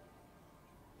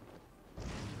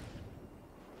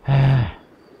 I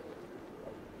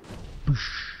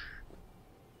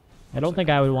don't think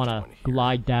I would want to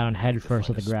glide down head first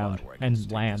to the ground and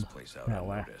land that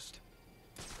way.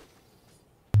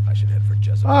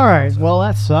 Alright, well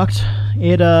that sucked.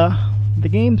 The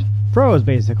game froze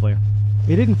basically.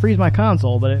 It didn't freeze my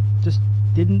console, but it just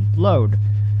didn't load.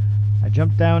 I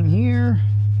jumped down here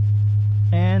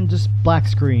and just black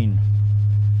screen.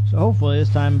 So hopefully this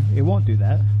time it won't do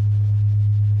that.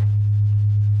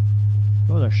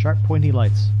 Those are sharp pointy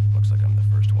lights. Looks like I'm the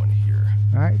first one here.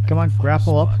 Alright, come on,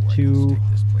 grapple up to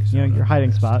your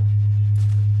hiding spot.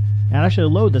 And actually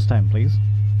load this time, please.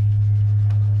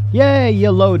 Yay,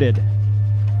 you loaded!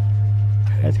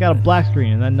 It's got a black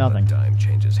screen and then nothing. A dime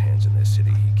changes hands in this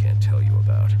city he can't tell you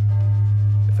about.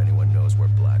 If anyone knows where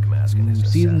Black Mask and his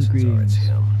assassins are, it's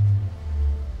him.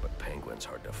 But Penguin's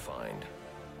hard to find.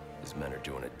 His men are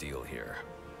doing a deal here.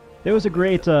 There was a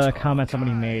great comment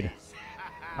somebody made.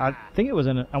 I think it was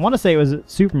I want to say it was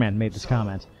Superman made this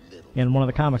comment in one of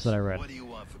the comics that I read.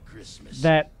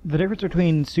 That the difference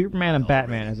between Superman and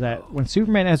Batman is that when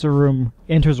Superman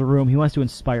enters a room, he wants to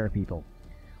inspire people.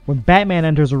 When Batman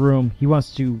enters a room, he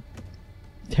wants to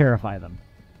terrify them.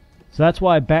 So that's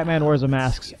why Batman wears a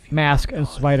mask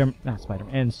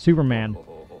and Superman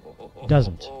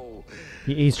doesn't.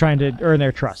 He's trying to earn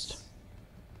their trust.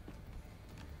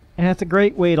 And that's a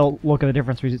great way to look at the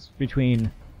difference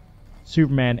between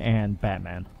Superman and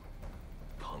Batman.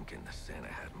 Punk in the Santa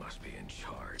hat must be in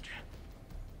charge.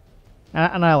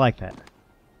 And I like that.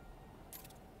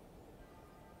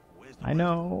 I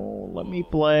know. Let me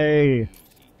play.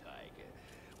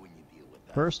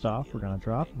 First off, we're going to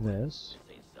drop this.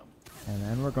 And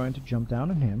then we're going to jump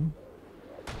down on him.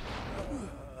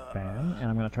 Bam. And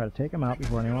I'm going to try to take him out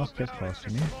before anyone else gets close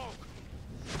to me.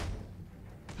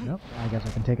 Nope. I guess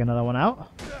I can take another one out.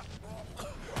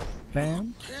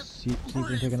 Bam. See if we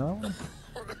can take another one.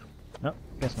 Nope.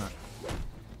 Guess not.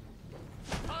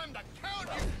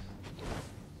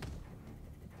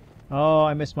 Oh,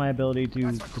 I missed my ability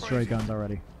to destroy guns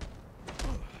already.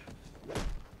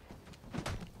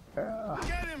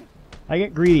 I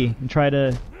get greedy and try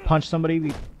to punch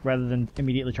somebody rather than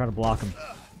immediately try to block them.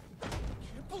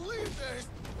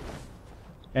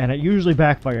 And it usually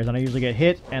backfires, and I usually get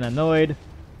hit and annoyed,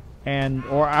 and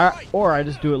or I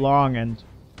just do it long and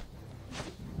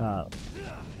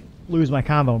lose my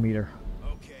combo meter.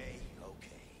 Okay,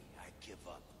 I give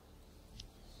up.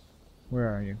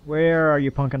 Where are you? Where are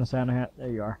you, punk in the Santa hat? There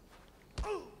you are.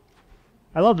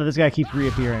 I love that this guy keeps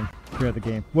reappearing throughout the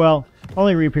game. Well,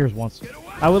 only reappears once.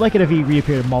 I would like it if he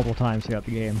reappeared multiple times throughout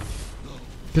the game.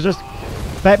 Because just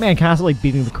Batman constantly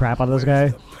beating the crap out of this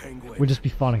guy would just be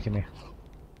funny to me.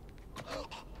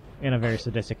 In a very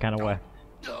sadistic kind of way.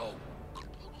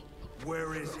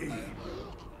 Where is he?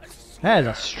 That is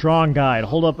a strong guy. To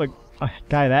hold up a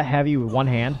guy that heavy with one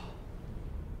hand.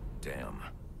 Damn.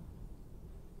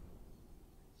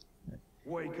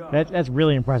 Wake up. That's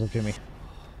really impressive to me.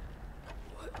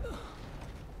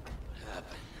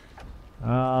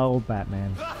 Oh,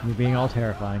 Batman. You're being all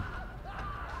terrifying.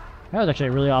 That was actually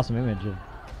a really awesome image of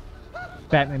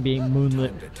Batman being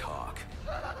moonlit.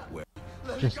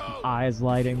 Just eyes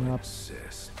lighting up.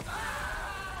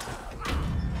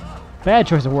 Bad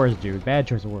choice of words, dude. Bad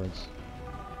choice of words.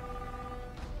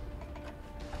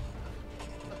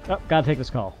 Oh, gotta take this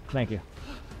call. Thank you.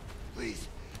 Please,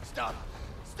 stop.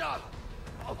 Stop.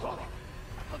 I'll talk.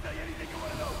 I'll tell you anything you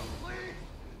want to know. Please.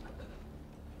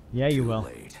 Yeah, you Too will.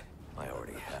 late. I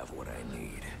already have what I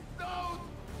need.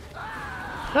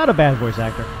 Not a bad voice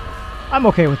actor. I'm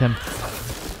okay with him.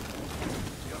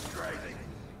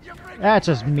 That's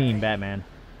just mean, Batman.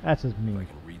 That's just If I mean. can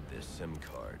read this SIM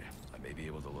card, I may be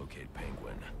able to locate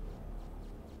Penguin.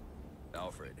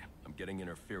 Alfred, I'm getting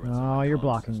interference. in Oh, my you're comm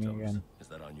blocking me systems. again. Is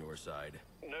that on your side?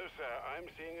 No, sir, I'm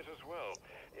seeing it as well.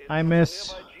 It's I from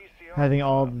miss a nearby GCR having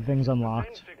all tower. the things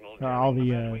unlocked. Send signal Or all during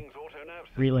the Batwing's auto-nav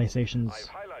signal. relay stations I've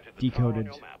highlighted the decoded.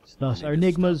 tower on your map. Thus, I our need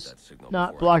to stop enigmas that signal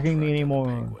not before I blocking can me track down the anymore.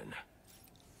 Penguin.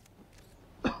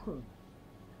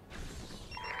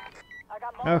 I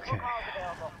got multiple Okay. calls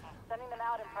available. Sending them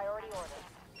out in priority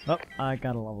order. Oh, I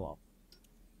gotta level up.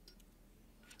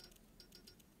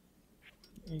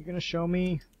 Are you gonna show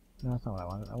me? No, that's not what I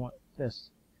wanted. I want this.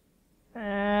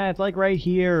 It's like right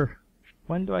here.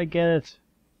 When do I get it?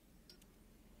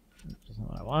 That's not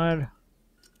what I wanted.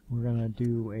 We're gonna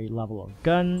do a level of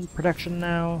gun protection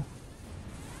now.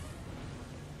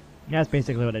 Yeah, that's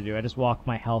basically what I do. I just walk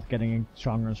my health getting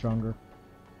stronger and stronger.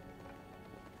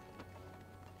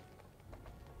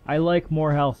 I like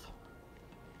more health.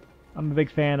 I'm a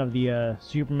big fan of the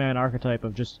Superman archetype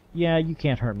of just, yeah, you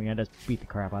can't hurt me, I just beat the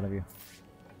crap out of you.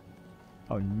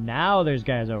 Oh, now there's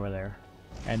guys over there.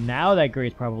 And now that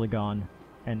grade's probably gone.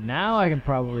 And now I can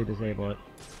probably disable it.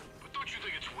 But don't you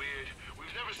think it's weird?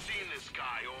 We've never seen this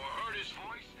guy or heard his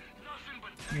voice. Nothing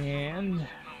but And...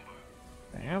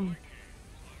 bam.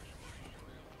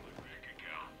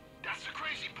 That's the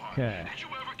crazy part. Okay. Did you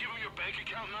ever give him your bank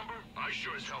account number? I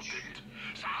sure as hell didn't.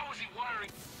 So how was he wiring?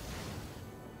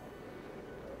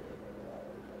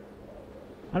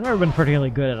 I've never been particularly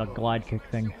good at a glide kick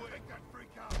thing.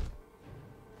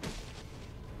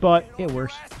 But it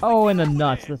works. Oh, and the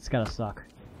nuts. That's gotta suck.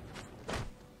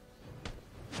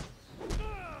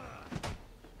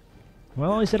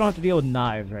 Well, at least I don't have to deal with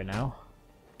knives right now.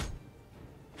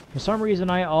 For some reason,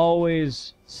 I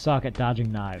always suck at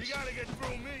dodging knives.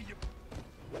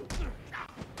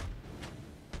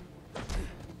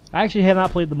 I actually have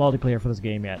not played the multiplayer for this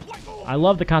game yet. I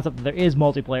love the concept that there is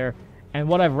multiplayer, and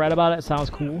what I've read about it sounds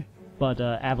cool, but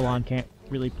Avalon can't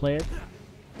really play it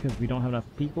because we don't have enough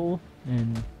people,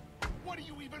 and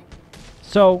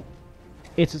so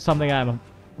it's something I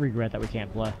regret that we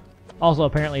can't play. Also,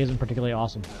 apparently isn't particularly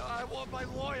awesome. I want my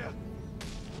lawyer.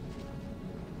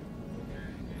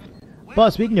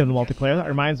 But speaking of the multiplayer, that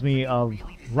reminds me of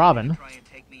Robin, Try and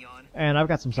take me on. and I've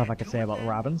got some stuff I could say about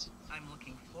Robins. I'm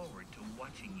looking forward to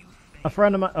watching you fail. A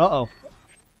friend of mine... Uh-oh.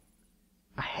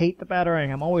 I hate the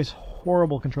batarang. I'm always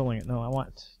horrible controlling it. No, I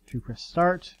want to press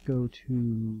start, go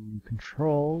to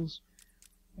controls,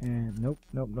 and nope,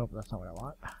 that's not what I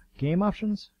want. Game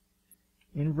options?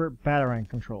 Invert batarang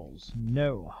controls.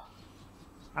 No.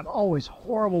 I'm always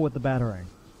horrible with the batarang.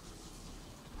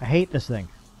 I hate this thing.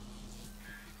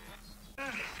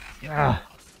 Ah.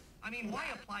 I mean, why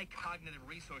apply cognitive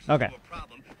resources Okay. to a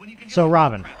problem when you can just So,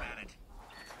 Robin. crap at it?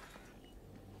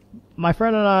 My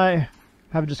friend and I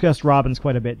have discussed Robins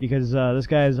quite a bit because this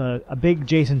guy's a big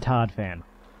Jason Todd fan.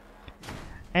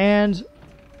 And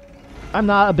I'm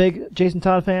not a big Jason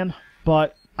Todd fan,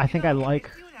 but I think I like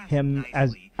him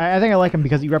as... I think I like him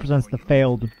because he represents the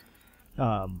failed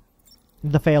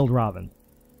Robin.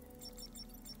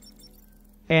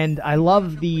 And I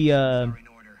love the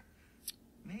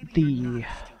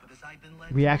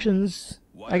reactions,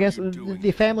 I guess,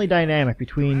 the family dynamic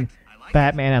between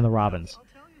Batman and the Robins.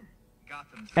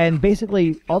 And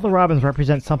basically, all the Robins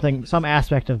represent something, some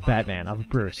aspect of Batman, of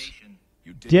Bruce.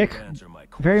 Dick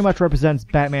very much represents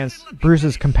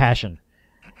Bruce's compassion.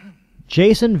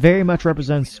 Jason very much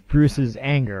represents Bruce's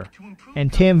anger,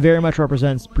 and Tim very much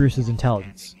represents Bruce's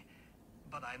intelligence.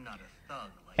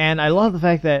 And I love the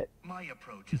fact that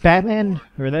Batman,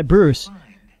 or that Bruce,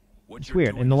 it's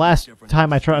weird. In the last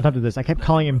time I attempted this, I kept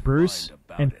calling him Bruce,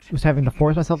 and was having to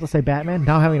force myself to say Batman.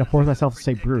 Now I'm having to force myself to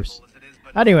say Bruce.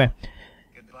 Anyway,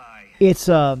 it's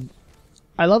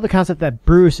I love the concept that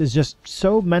Bruce is just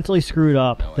so mentally screwed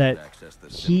up that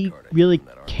he really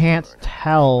can't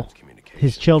tell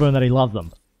his children that he loves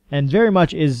them, and very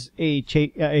much is a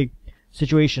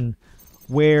situation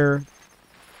where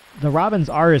the Robins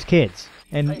are his kids,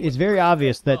 and it's very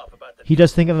obvious that he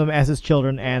does think of them as his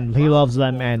children, and he loves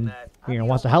them, and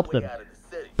wants to help them,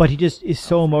 but he just is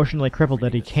so emotionally crippled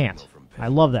that he can't. I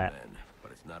love that,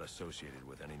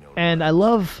 and I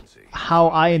love how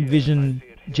I envision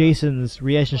Jason's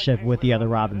relationship with the other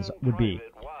Robins would be.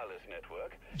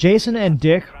 Jason and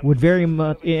Dick would very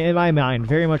much, in my mind,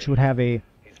 very much would have a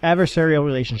adversarial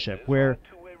relationship where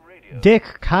Dick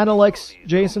kind of likes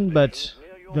Jason, but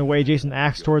the way Jason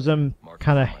acts towards him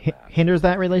kind of hinders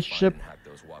that relationship.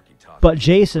 But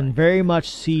Jason very much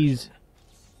sees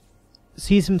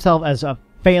himself as a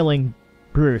failing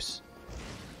Bruce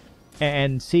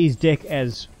and sees Dick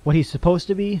as what he's supposed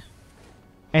to be,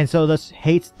 and so thus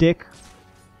hates Dick,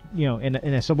 you know, in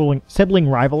a sibling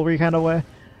rivalry kind of way,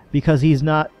 because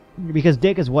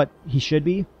Dick is what he should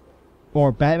be,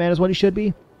 or Batman is what he should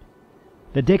be.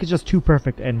 The Dick is just too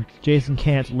perfect, and Jason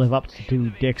can't live up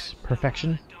to Dick's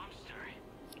perfection.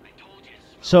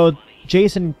 So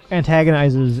Jason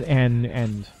antagonizes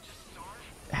and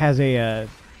has a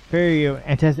very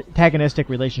antagonistic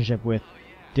relationship with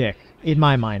Dick, in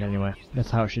my mind anyway.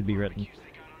 That's how it should be written.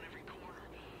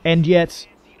 And yet,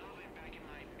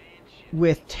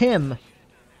 with Tim,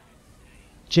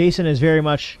 Jason is very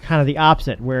much kind of the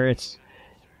opposite, where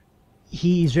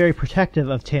he's very protective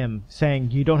of Tim,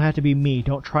 saying, you don't have to be me,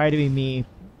 don't try to be me,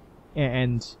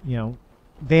 and, you know,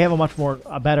 they have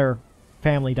a better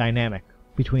family dynamic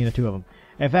between the two of them.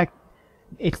 In fact,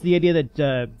 it's the idea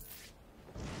that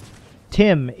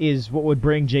Tim is what would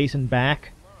bring Jason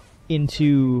back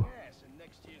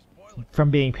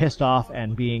from being pissed off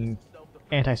and being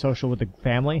antisocial with the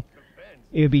family.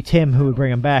 It would be Tim who would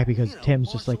bring him back, because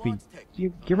Tim's just like,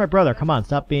 you're my brother, come on,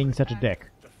 stop being such a dick.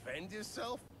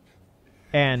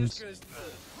 And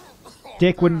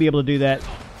Dick wouldn't be able to do that.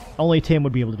 Only Tim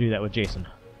would be able to do that with Jason.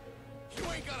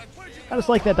 I just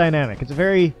like that dynamic.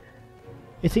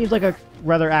 It seems like a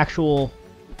rather actual...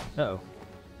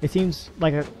 It seems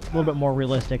like a little bit more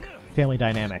realistic family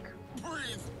dynamic.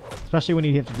 Especially when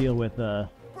you have to deal with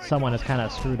someone as kind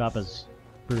of screwed up as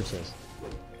Bruce is.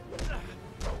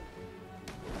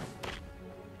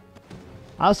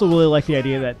 I also really like the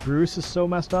idea that Bruce is so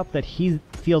messed up that he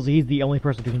feels he's the only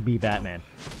person who can be Batman.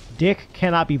 Dick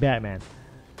cannot be Batman.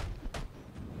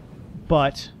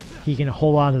 But he can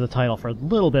hold on to the title for a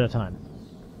little bit of time.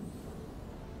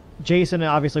 Jason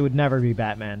obviously would never be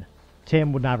Batman.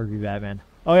 Tim would never be Batman.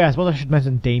 Oh yeah, I suppose I should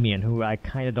mention Damian, who I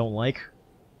kind of don't like.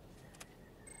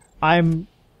 I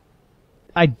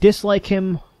dislike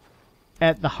him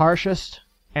at the harshest,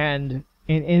 and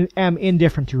am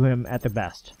indifferent to him at the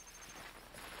best.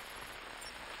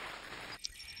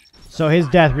 So his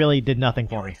death really did nothing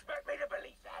for me.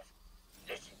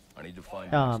 I need to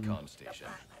find the comm station.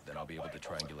 Then I'll be able to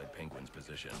triangulate Penguin's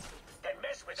position.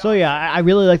 So yeah, I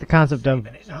really like the concept of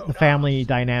the family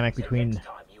dynamic between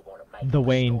the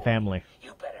Wayne family.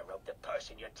 You better hope the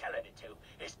person you're telling it to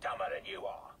is dumber than you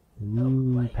are.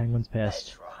 Ooh, Penguin's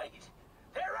pissed. That's right.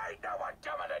 There ain't no one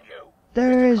dumber than you.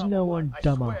 There is no one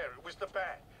dumber.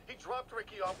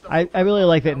 I really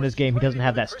like that in this game he doesn't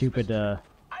have that stupid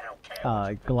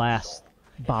glass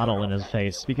bottle in his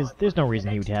face, because there's no reason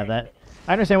he would have that.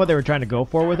 I understand what they were trying to go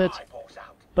for with it,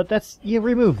 but you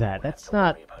remove that. That's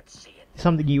not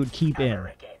something you would keep in.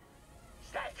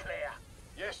 Is that clear?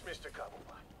 Yes, Mr.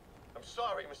 Cobblepot. I'm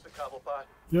sorry, Mr. Cobblepot.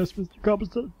 Yes, Mr.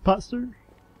 Cobblepot, sir.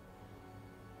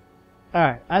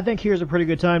 Alright, I think here's a pretty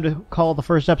good time to call the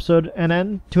first episode to an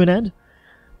end.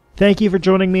 Thank you for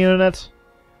joining me, Internet.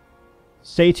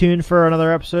 Stay tuned for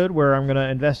another episode where I'm going to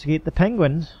investigate the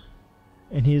Penguin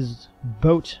and his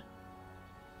boat.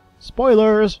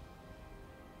 Spoilers!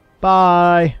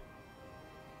 Bye!